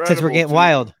be incredible. Since we're getting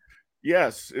wild.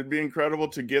 Yes, it'd be incredible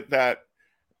to get that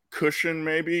cushion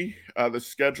maybe. The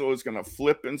schedule is going to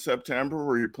flip in September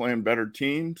where you're playing better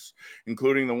teams,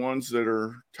 including the ones that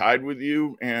are tied with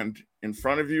you and in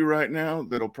front of you right now.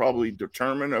 That'll probably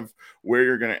determine of where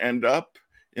you're going to end up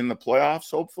in the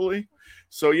playoffs, hopefully.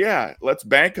 So, yeah, let's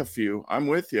bank a few. I'm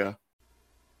with you.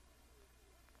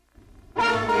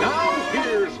 Now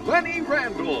here's Lenny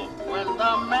Randall. When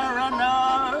the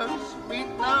Mariners beat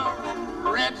the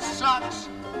Red Sox,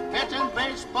 hitting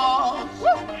baseballs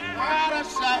out of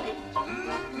sight.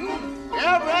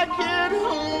 Every kid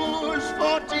who's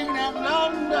 14 and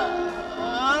under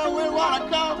will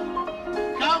want to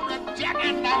come to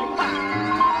Jacket Night.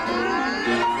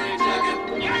 Get a free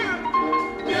jacket. Yeah.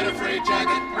 Get a free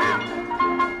jacket.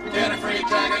 Get a free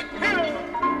jacket.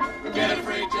 Get a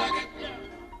free jacket.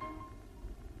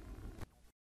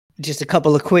 just a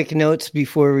couple of quick notes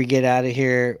before we get out of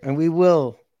here, and we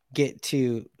will get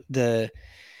to the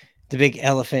big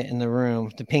elephant in the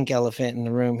room, the pink elephant in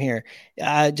the room here.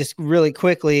 Just really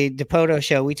quickly, Dipoto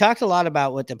show. We talked a lot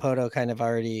about what Dipoto kind of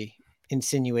already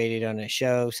insinuated on his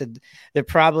show. So they're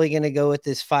probably going to go with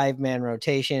this 5-man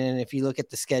rotation. And if you look at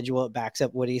the schedule, it backs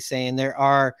up what he's saying. There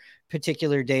are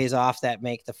particular days off that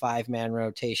make the 5-man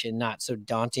rotation not so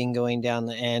daunting going down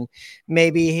the end.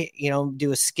 Maybe,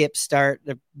 do a skip start.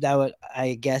 That would,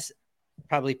 I guess,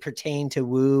 probably pertain to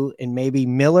Wu and maybe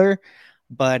Miller.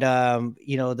 But,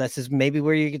 this is maybe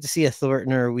where you get to see a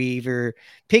Thornton or a Weaver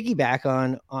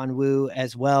piggyback on Wu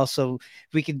as well. So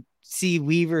if we could see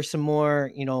Weaver some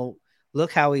more,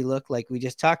 look how he looked like we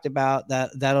just talked about,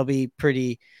 that'll be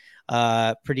pretty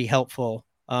helpful.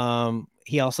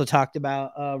 He also talked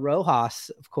about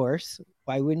Rojas, of course.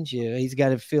 Why wouldn't you? He's got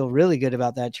to feel really good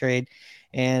about that trade.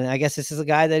 And I guess this is a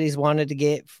guy that he's wanted to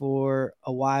get for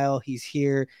a while. He's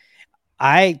here.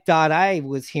 I thought I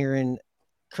was hearing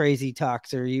crazy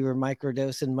talks, or you were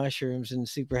microdosing mushrooms and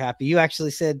super happy. You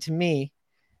actually said to me,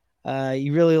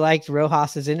 you really liked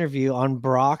Rojas's interview on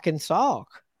Brock and Salk.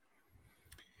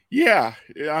 Yeah,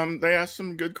 they asked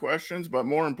some good questions, but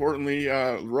more importantly,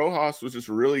 Rojas was just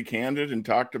really candid and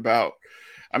talked about,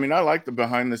 I like the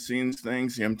behind the scenes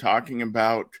things, him talking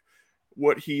about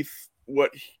what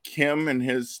Kim and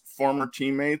his former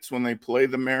teammates, when they play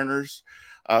the Mariners,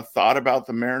 thought about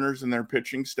the Mariners and their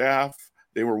pitching staff.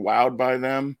 They were wowed by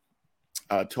them,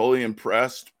 totally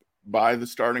impressed by the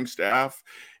starting staff.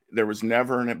 There was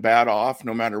never a bad off,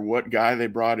 no matter what guy they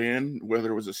brought in,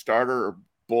 whether it was a starter or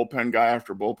bullpen guy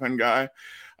after bullpen guy.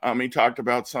 He talked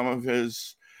about some of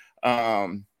his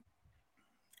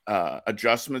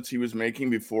adjustments he was making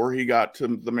before he got to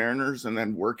the Mariners, and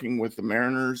then working with the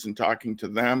Mariners and talking to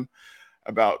them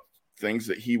about things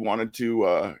that he wanted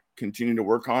to continue to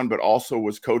work on, but also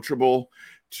was coachable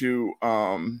to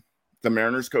the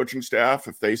Mariners coaching staff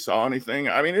if they saw anything.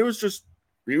 It was just,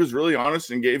 he was really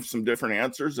honest and gave some different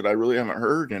answers that I really haven't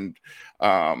heard. And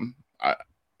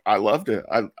I loved it.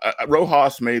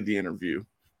 Rojas made the interview,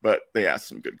 but they asked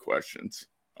some good questions.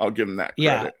 I'll give him that credit.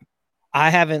 Yeah, I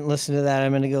haven't listened to that.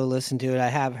 I'm going to go listen to it. I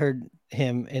have heard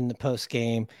him in the post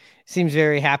game. Seems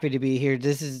very happy to be here.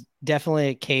 This is definitely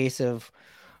a case of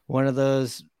one of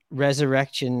those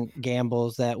resurrection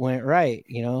gambles that went right.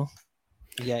 Yeah.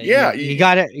 You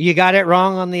got it. You got it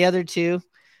wrong on the other 2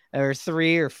 or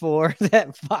 3 or 4.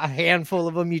 That a handful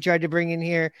of them you tried to bring in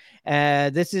here.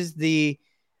 This is the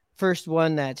first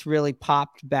one that's really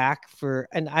popped back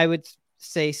and I would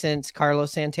say since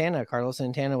Carlos Santana. Carlos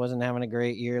Santana wasn't having a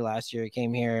great year last year. He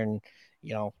came here and,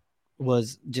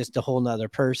 was just a whole nother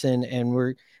person.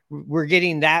 And we're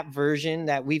getting that version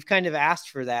that we've kind of asked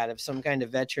for, that of some kind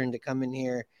of veteran to come in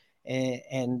here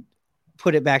and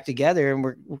put it back together.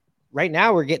 And right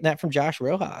now we're getting that from Josh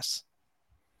Rojas.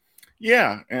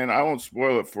 Yeah, and I won't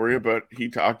spoil it for you, but he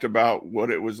talked about what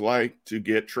it was like to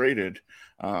get traded.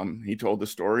 He told the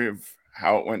story of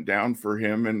how it went down for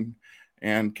him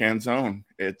and Canzone.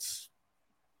 It's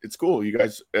cool. You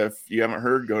guys, if you haven't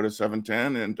heard, go to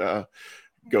 710 and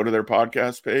go to their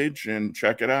podcast page and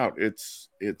check it out. It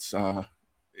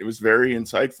was very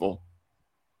insightful.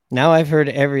 Now I've heard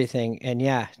everything, and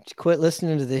yeah, quit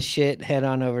listening to this shit. Head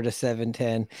on over to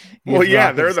 710. Well,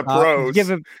 yeah, they're the pros.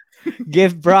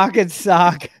 Give Brock and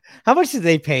Sock. How much did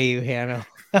they pay you, Hanno?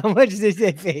 How much did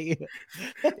they pay you?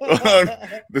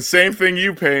 The same thing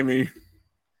you pay me.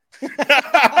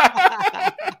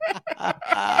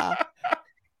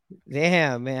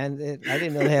 Damn, man. I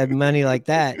didn't know they had money like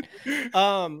that.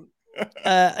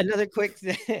 Another quick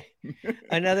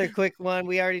one.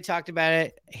 We already talked about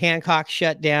it. Hancock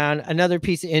shut down. Another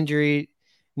piece of injury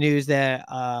news that,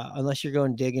 unless you're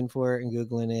going digging for it and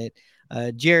Googling it,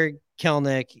 Jerod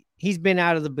Kelenic, he's been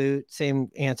out of the boot. Same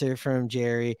answer from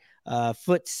Jerry.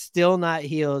 Foot's still not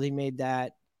healed. He made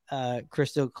that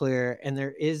crystal clear, and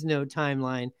there is no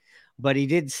timeline. But he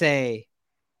did say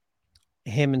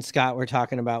him and Scott were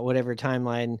talking about whatever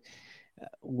timeline.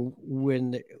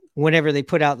 Whenever they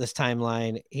put out this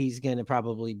timeline, he's going to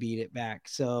probably beat it back.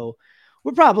 So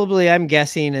we're probably, I'm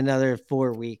guessing, another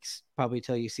 4 weeks, probably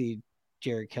till you see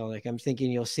Jerod Kelenic. I'm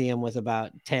thinking you'll see him with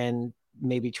about 10,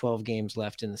 maybe 12 games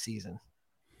left in the season.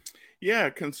 Yeah,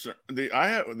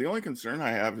 the only concern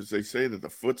I have is they say that the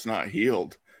foot's not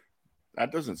healed.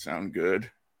 That doesn't sound good.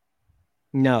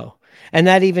 No. And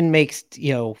that even makes,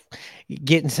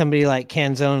 getting somebody like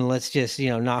Canzone, let's just,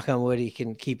 knock on wood, he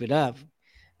can keep it up.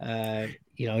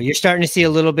 You're starting to see a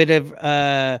little bit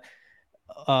of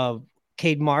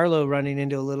Cade Marlowe running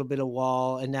into a little bit of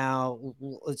wall. And now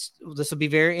this will be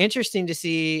very interesting to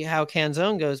see how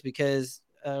Canzone goes, because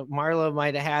Marlowe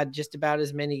might have had just about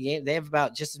as many games. They have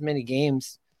about just as many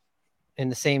games in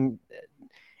the same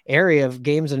area of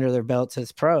games under their belts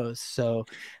as pros. So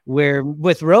where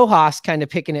with Rojas kind of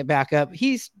picking it back up,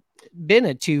 he's been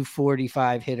a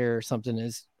 245 hitter or something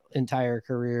his entire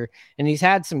career, and he's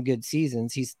had some good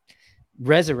seasons. He's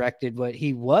resurrected what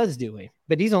he was doing,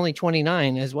 but he's only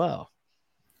 29 as well.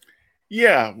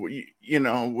 Yeah,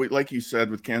 like you said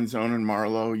with Canzone and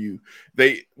Marlowe,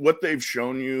 what they've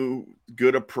shown you,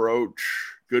 good approach,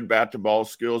 good bat to ball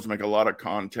skills, make a lot of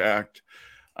contact,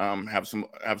 have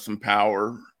some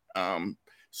power.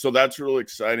 So that's really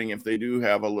exciting. If they do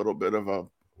have a little bit of a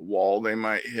wall they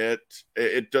might hit,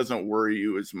 it doesn't worry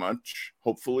you as much.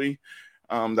 Hopefully,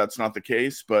 that's not the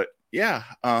case. But yeah,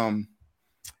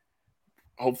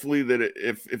 hopefully that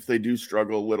if they do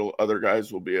struggle a little, other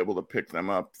guys will be able to pick them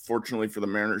up. Fortunately for the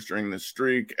Mariners during this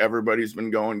streak, everybody's been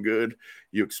going good.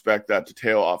 You expect that to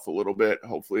tail off a little bit.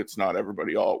 Hopefully it's not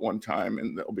everybody all at one time,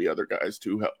 and there'll be other guys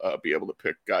to be able to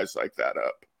pick guys like that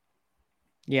up.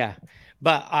 Yeah,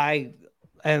 but I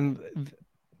am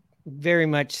very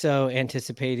much so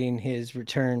anticipating his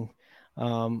return.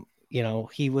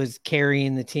 He was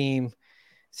carrying the team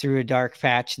through a dark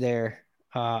patch there.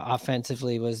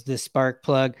 Offensively was the spark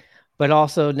plug, but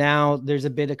also now there's a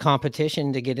bit of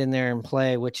competition to get in there and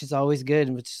play, which is always good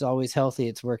and which is always healthy.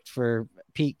 It's worked for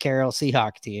Pete Carroll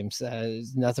Seahawk teams.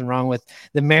 There's nothing wrong with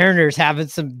the Mariners having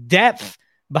some depth,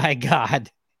 by God,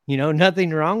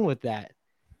 nothing wrong with that.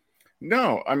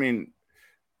 No, I mean,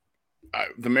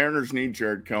 the Mariners need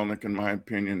Jerod Kelenic, in my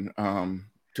opinion,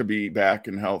 to be back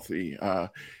and healthy.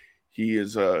 He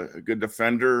is a good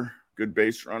defender, good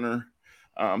base runner.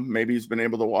 Maybe he's been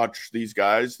able to watch these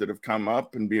guys that have come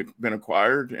up and been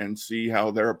acquired and see how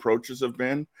their approaches have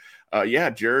been.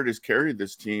 Jerod has carried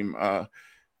this team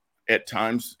at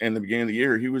times in the beginning of the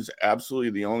year. He was absolutely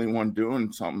the only one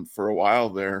doing something for a while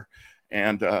there.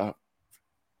 And,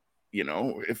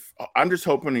 if I'm just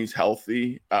hoping he's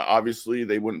healthy. Obviously,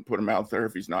 they wouldn't put him out there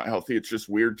if he's not healthy. It's just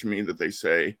weird to me that they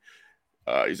say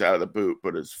he's out of the boot,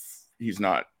 but he's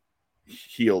not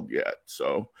healed yet.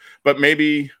 So, but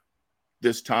maybe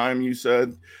this time, you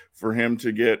said, for him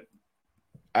to get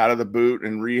out of the boot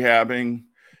and rehabbing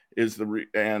is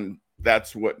and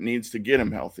that's what needs to get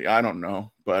him healthy. I don't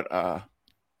know, but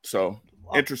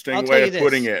interesting way of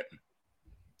putting it.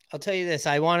 I'll tell you this.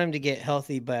 I want him to get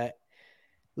healthy, but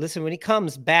listen, when he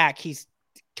comes back, he's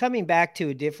coming back to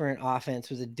a different offense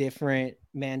with a different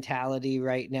mentality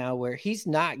right now where he's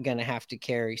not going to have to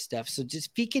carry stuff. So if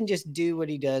he can just do what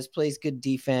he does, plays good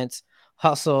defense,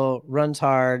 hustle, runs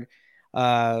hard,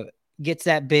 gets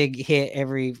that big hit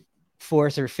every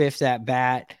fourth or fifth at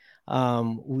bat.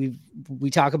 We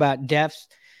talk about depth.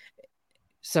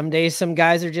 Some days, some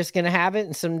guys are just going to have it,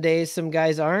 and some days, some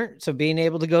guys aren't. So being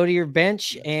able to go to your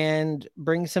bench and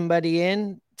bring somebody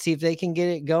in, see if they can get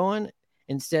it going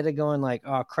instead of going like,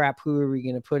 oh crap, who are we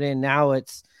going to put in? Now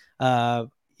it's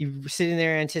you're sitting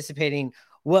there anticipating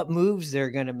what moves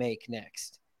they're going to make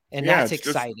next. And that's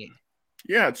exciting.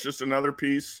 It's just another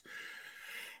piece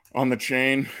on the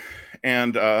chain.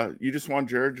 And you just want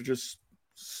Jerod to just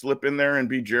slip in there and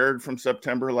be Jerod from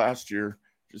September last year.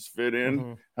 Just fit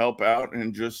in, help out,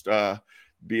 and just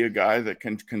be a guy that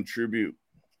can contribute.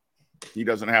 He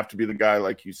doesn't have to be the guy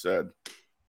like you said.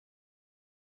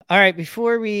 All right,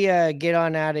 before we get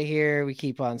on out of here, we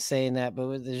keep on saying that,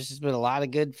 but there's just been a lot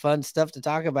of good, fun stuff to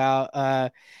talk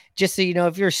about. Just so you know,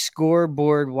 if you're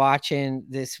Scoreboard watching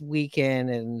this weekend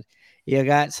and you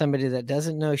got somebody that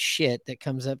doesn't know shit that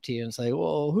comes up to you and say,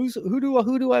 well, who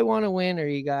do I want to win? Or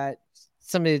you got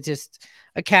somebody that's just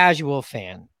a casual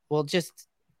fan. Well, just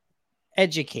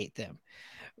educate them.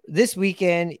 This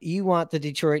weekend, you want the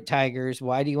Detroit Tigers.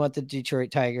 Why do you want the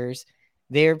Detroit Tigers?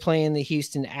 They're playing the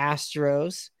Houston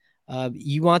Astros.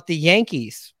 You want the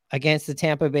Yankees against the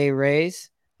Tampa Bay Rays.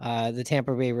 The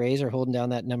Tampa Bay Rays are holding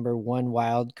down that number one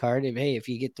wild card. If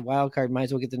you get the wild card, might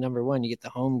as well get the number one. You get the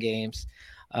home games.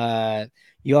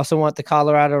 You also want the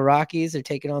Colorado Rockies. They're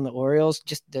taking on the Orioles.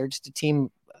 They're just a team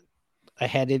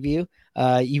ahead of you.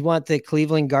 You want the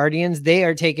Cleveland Guardians. They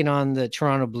are taking on the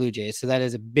Toronto Blue Jays. So that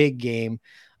is a big game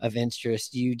of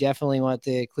interest. You definitely want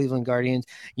the Cleveland Guardians.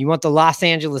 You want the Los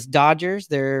Angeles Dodgers.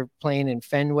 They're playing in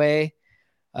Fenway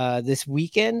this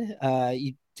weekend.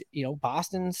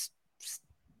 Boston's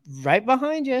right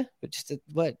behind you, but just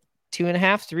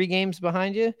 2.5, 3 games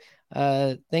behind you.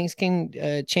 Things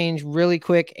can change really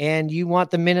quick. And you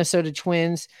want the Minnesota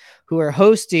Twins, who are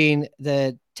hosting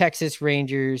the Texas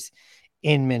Rangers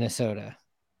in Minnesota.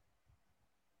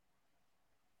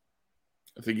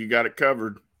 I think you got it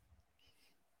covered.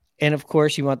 And of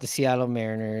course, you want the Seattle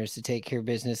Mariners to take care of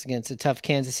business against a tough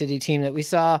Kansas City team that we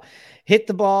saw hit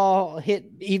the ball, hit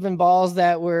even balls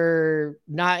that were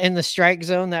not in the strike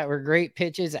zone, that were great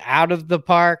pitches out of the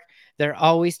park. They're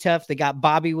always tough. They got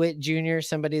Bobby Witt Jr.,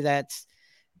 somebody that's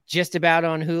just about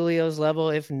on Julio's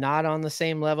level, if not on the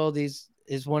same level. These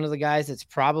is one of the guys that's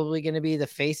probably going to be the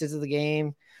faces of the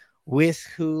game with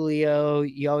Julio.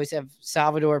 You always have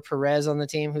Salvador Perez on the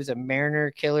team, who's a Mariner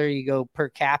killer. You go per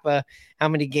capita, how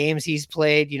many games he's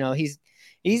played. You know, he's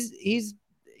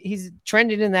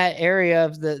trending in that area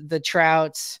of the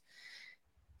Trouts,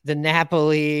 the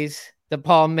Napolis, the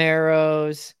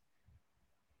Palmeiros,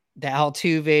 the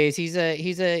Altuves.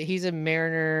 He's a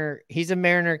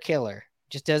Mariner killer.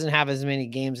 Just doesn't have as many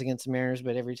games against the Mariners,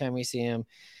 but every time we see him,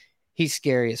 he's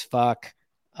scary as fuck.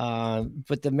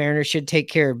 But the Mariners should take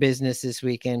care of business this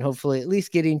weekend, hopefully at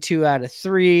least getting 2 out of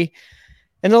 3.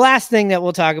 And the last thing that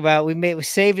we'll talk about, we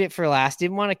saved it for last.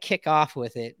 Didn't want to kick off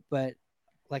with it, but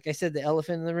like I said, the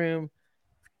elephant in the room.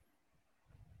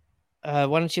 Why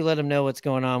don't you let them know what's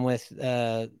going on with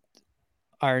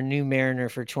our new Mariner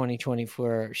for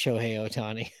 2024, Shohei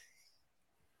Ohtani?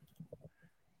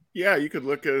 Yeah, you could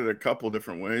look at it a couple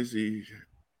different ways. He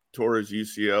tore his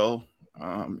UCL.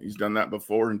 He's done that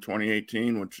before in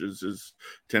 2018, which is his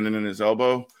tendon in his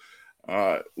elbow.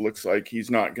 Looks like he's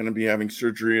not going to be having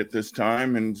surgery at this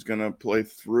time and he's going to play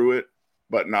through it,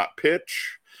 but not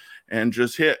pitch and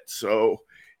just hit. So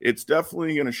it's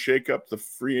definitely going to shake up the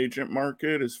free agent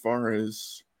market as far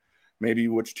as maybe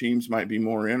which teams might be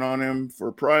more in on him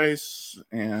for price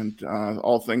and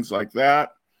all things like that.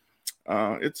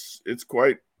 It's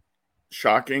quite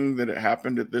shocking that it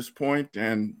happened at this point,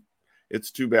 and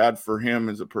it's too bad for him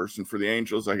as a person. For the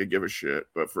Angels, I could give a shit,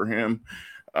 but for him,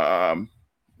 I'm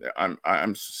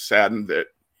saddened that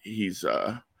he's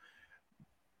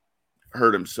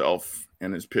hurt himself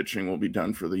and his pitching will be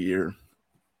done for the year.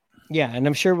 Yeah, and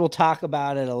I'm sure we'll talk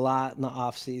about it a lot in the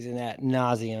offseason at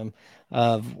nauseum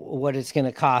of what it's going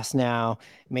to cost now.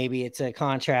 Maybe it's a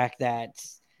contract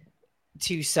that's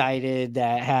two-sided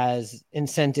that has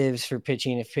incentives for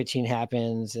pitching if pitching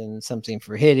happens and something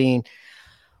for hitting.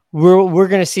 We're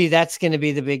going to see. That's going to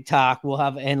be the big talk. We'll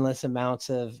have endless amounts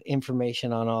of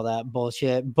information on all that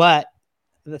bullshit. But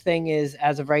the thing is,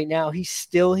 as of right now, he's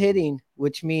still hitting,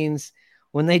 which means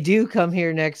when they do come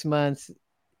here next month,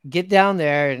 get down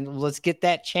there and let's get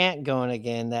that chant going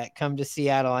again, that come to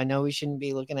Seattle. I know we shouldn't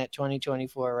be looking at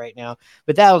 2024 right now,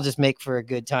 but that'll just make for a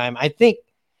good time.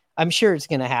 I'm sure it's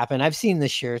going to happen. I've seen the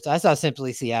shirts. I saw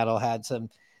Simply Seattle had some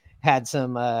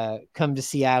come to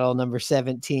Seattle number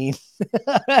 17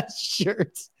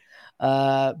 shirts.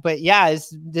 But yeah,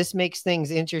 this makes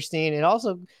things interesting. And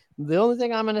also the only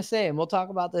thing I'm going to say, and we'll talk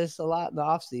about this a lot in the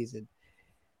off season,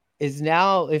 is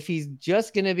now if he's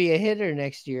just going to be a hitter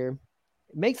next year,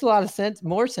 it makes a lot of sense,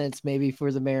 more sense maybe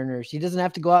for the Mariners. He doesn't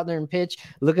have to go out there and pitch.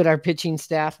 Look at our pitching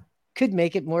staff. Could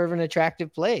make it more of an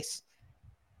attractive place.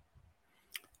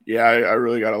 Yeah, I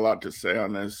really got a lot to say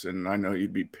on this, and I know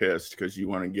you'd be pissed because you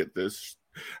want to get this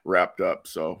wrapped up,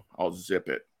 so I'll zip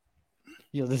it.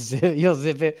 You'll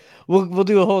zip it. We'll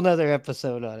do a whole nother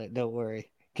episode on it. Don't worry,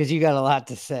 because you got a lot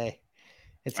to say.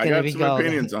 It's going to be some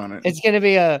opinions on it. It's going to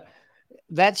be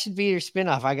that should be your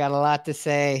spinoff. I got a lot to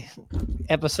say.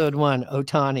 Episode 1,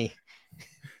 Ohtani.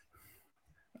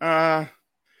 No,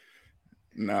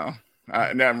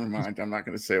 never mind. I'm not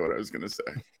going to say what I was going to say.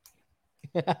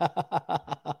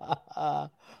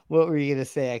 What were you going to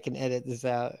say? I can edit this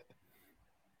out.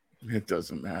 It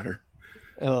doesn't matter.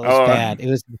 Oh, it was bad. It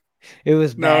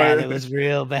was bad. It was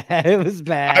real bad. It was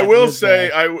bad. I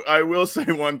will say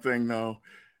one thing though.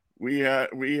 We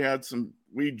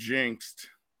jinxed.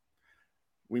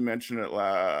 We mentioned it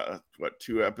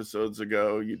 2 episodes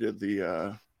ago. You did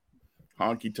the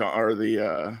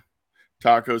the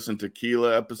tacos and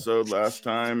tequila episode last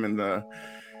time, and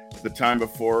the time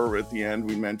before at the end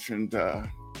we mentioned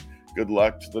good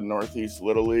luck to the Northeast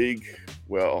Little League.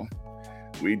 Well,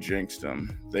 we jinxed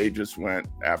them. They just went,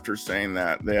 after saying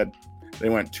that, they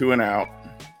went 2 and out,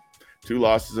 2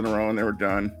 losses in a row, and they were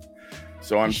done.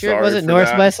 So I'm sorry. It wasn't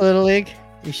Northwest Little League?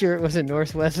 You sure it wasn't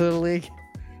Northwest Little League?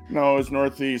 No, it was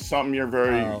Northeast, something you're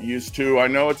very used to. I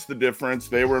know it's the difference.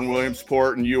 They were in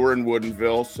Williamsport and you were in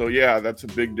Woodinville. So, yeah, that's a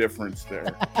big difference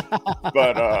there.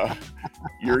 But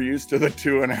you're used to the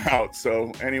 2 and out.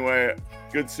 So, anyway,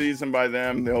 good season by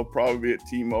them. They'll probably be at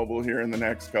T-Mobile here in the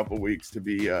next couple weeks to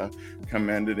be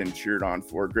commended and cheered on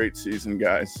for. Great season,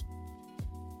 guys.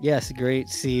 Yes, great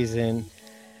season.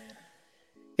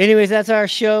 Anyways, that's our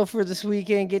show for this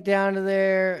weekend. Get down to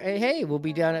there. Hey, we'll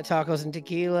be down at Tacos and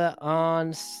Tequila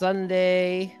on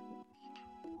Sunday.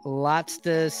 Lots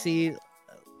to see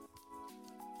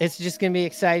It's just going to be an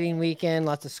exciting weekend.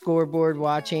 Lots of scoreboard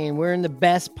watching. We're in the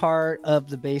best part of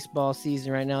the baseball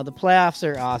season right now. The playoffs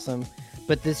are awesome,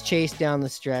 but this chase down the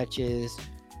stretch is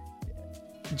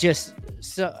just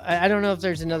so. I don't know if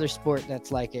there's another sport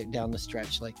that's like it down the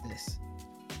stretch like this.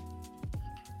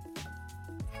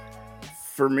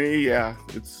 For me, yeah,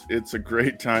 it's a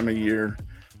great time of year.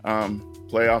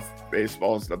 Playoff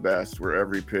baseball is the best, where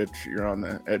every pitch you're on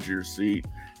the edge of your seat.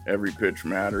 Every pitch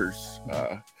matters.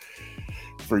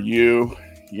 For you,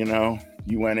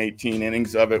 you went 18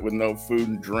 innings of it with no food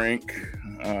and drink.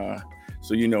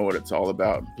 So you know what it's all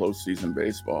about in postseason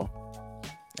baseball.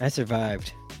 I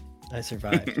survived.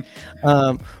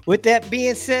 With that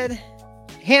being said,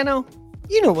 Hanno,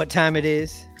 you know what time it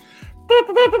is.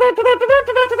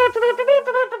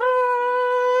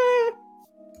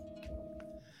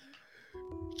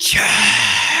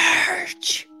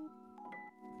 Church.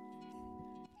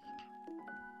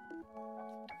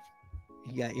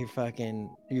 You got your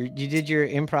you did your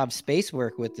improv space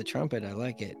work with the trumpet. I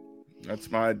like it. That's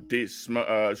my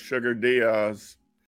Sugar Diaz.